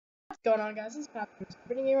What's going on, guys? This is patthegymnast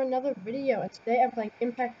bringing you another video, and today I'm playing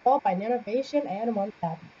Impact Ball by Nanovation and One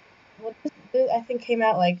Tap. Well, this I think came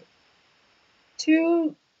out like a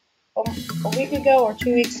week ago or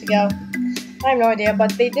 2 weeks ago. I have no idea,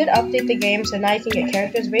 but they did update the game, so now you can get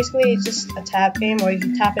characters. Basically, it's just a tap game where you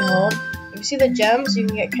can tap and hold. If you see the gems, you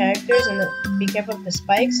can get characters, and be careful with the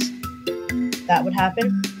spikes. That would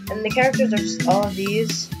happen. And the characters are just all of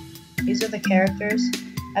these. These are the characters.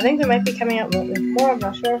 I think they might be coming out with more, I'm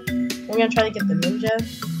not sure. I'm gonna try to get the ninja,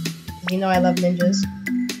 because you know I love ninjas.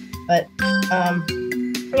 But,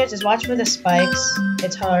 yeah, just watch for the spikes.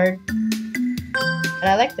 It's hard. And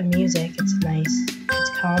I like the music, it's nice. It's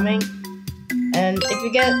calming. And if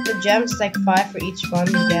you get the gems, it's like 5 for each one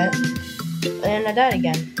you get. And I died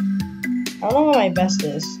again. I don't know what my best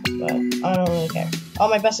is, but I don't really care. Oh,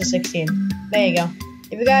 my best is 16. There you go.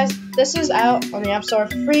 If you guys, this is out on the App Store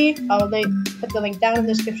for free. I'll put the link down in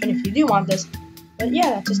the description if you do want this. But yeah,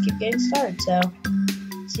 let's just keep getting started. So,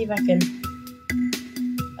 let's see if I can.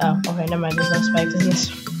 Oh, okay, never mind. There's no spikes in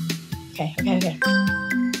this. Okay.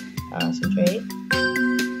 Concentrate.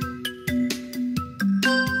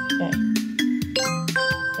 Okay.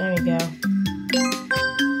 There we go.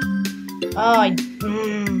 Oh,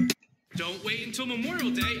 Don't wait until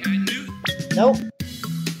Memorial Day at noon. Nope.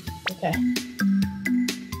 Okay.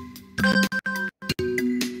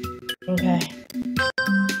 Okay.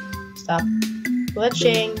 Stop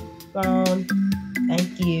glitching, phone.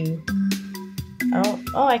 Thank you.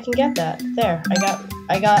 Oh, I can get that. There.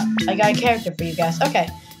 I got a character for you guys. Okay.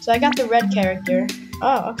 So I got the red character.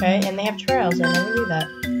 Oh, okay. And they have trails. I never knew that.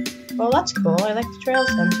 Well, that's cool. I like the trails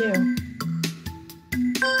then too.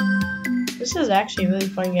 This is actually a really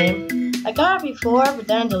fun game. I got it before, but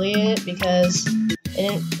then I deleted it because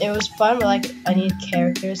it was fun, but like I need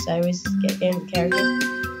characters, so I always get getting characters.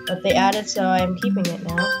 But they added, so I'm keeping it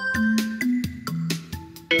now.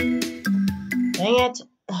 Dang it.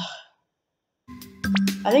 Ugh.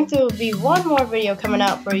 I think there will be one more video coming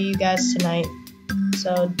out for you guys tonight.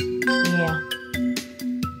 So, yeah.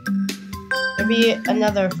 There'll be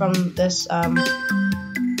another from this app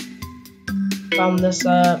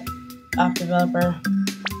developer.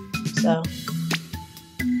 So.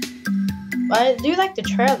 But I do like the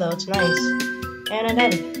trail though, it's nice. And I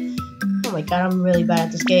did it. Oh my god, I'm really bad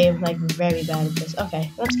at this game, like very bad at this. Okay,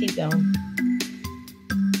 let's keep going.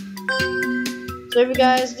 So if you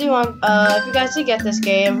guys do want, if you guys do get this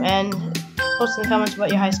game, and post in the comments what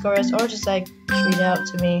your high score is, or just like tweet out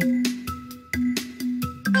to me.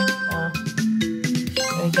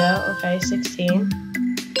 There we go. Okay, 16.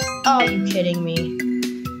 Oh, are you kidding me?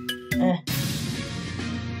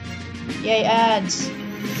 Yay, ads.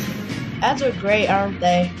 Ads are great, aren't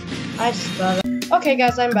they? I just love it. Okay,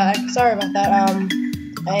 guys, I'm back. Sorry about that.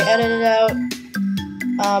 I edited it out.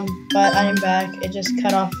 But I'm back. It just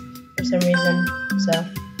cut off for some reason. So,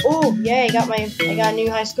 oh, yay! I got a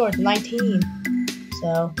new high score. It's 19.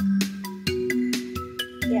 So,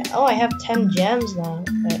 yeah. Oh, I have 10 gems now.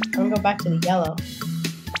 Right, I'm gonna go back to the yellow.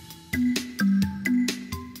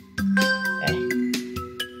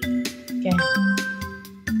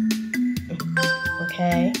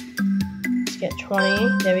 Okay. Let's get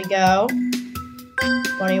 20. There we go.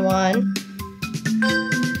 21.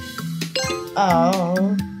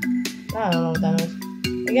 Oh. I don't know what that is.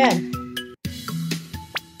 Again.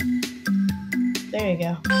 There you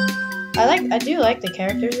go. I do like the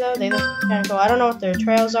characters though. They look kinda cool. I don't know what their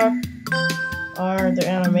trails are or their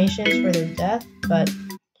animations for their death, but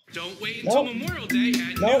don't wait until Memorial Day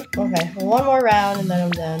at nope. Okay. Well, one more round and then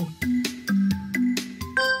I'm done.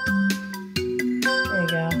 There you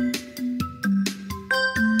go.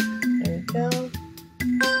 There we go.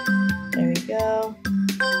 There we go.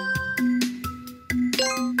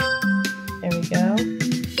 There we go.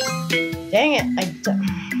 Dang it!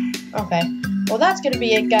 Okay. Well, that's gonna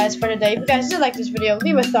be it, guys, for today. If you guys did like this video,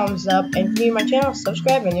 leave a thumbs up, and if you're new to my channel,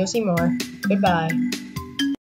 subscribe, and you'll see more. Goodbye.